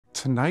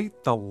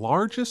Tonight, the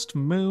largest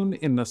moon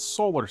in the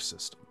solar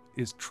system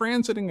is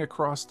transiting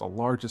across the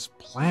largest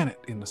planet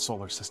in the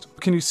solar system.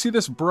 Can you see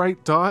this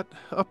bright dot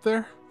up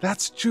there?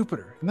 That's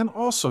Jupiter. And then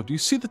also, do you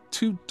see the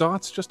two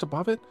dots just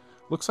above it?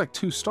 Looks like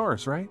two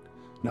stars, right?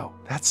 No,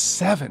 that's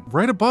 7.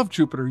 Right above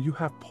Jupiter, you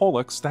have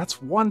Pollux,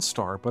 that's 1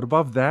 star, but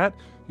above that,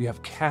 you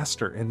have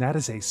Castor, and that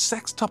is a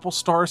sextuple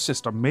star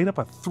system made up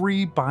of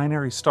 3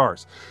 binary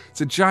stars.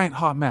 It's a giant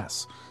hot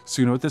mess.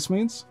 So you know what this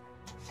means?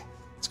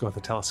 Let's go with the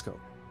telescope.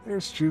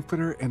 There's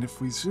Jupiter, and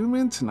if we zoom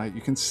in tonight,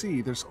 you can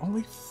see there's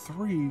only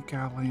 3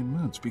 Galilean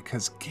moons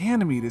because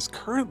Ganymede is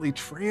currently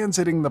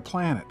transiting the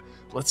planet.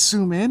 Let's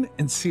zoom in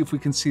and see if we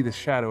can see the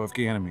shadow of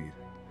Ganymede.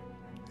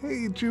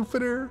 Hey,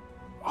 Jupiter.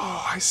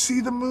 Oh, I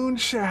see the moon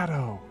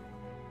shadow.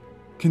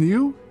 Can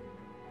you?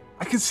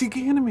 I can see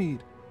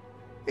Ganymede.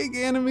 Hey,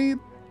 Ganymede,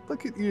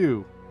 look at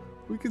you.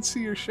 We can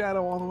see your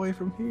shadow all the way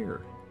from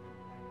here.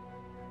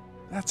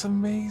 That's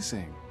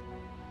amazing.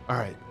 All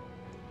right.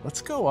 Let's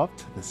go up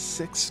to the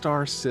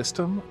 6-star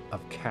system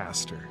of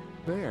Castor.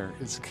 There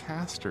is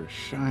Castor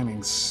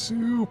shining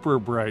super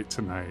bright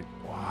tonight.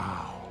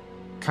 Wow.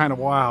 Kind of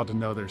wild to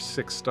know there's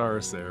 6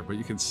 stars there, but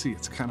you can see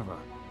it's kind of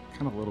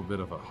a little bit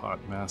of a hot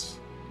mess.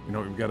 You know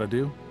what we've got to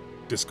do?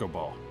 Disco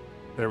ball.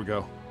 There we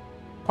go.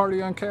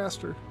 Party on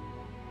Castor.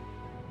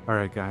 All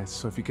right, guys,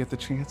 so if you get the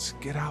chance,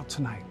 get out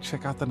tonight.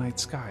 Check out the night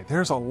sky.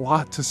 There's a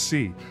lot to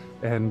see.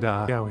 And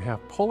yeah, we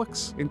have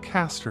Pollux and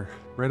Castor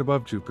right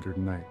above Jupiter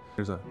tonight.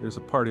 There's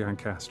a party on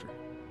Castor.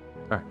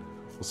 All right,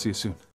 we'll see you soon.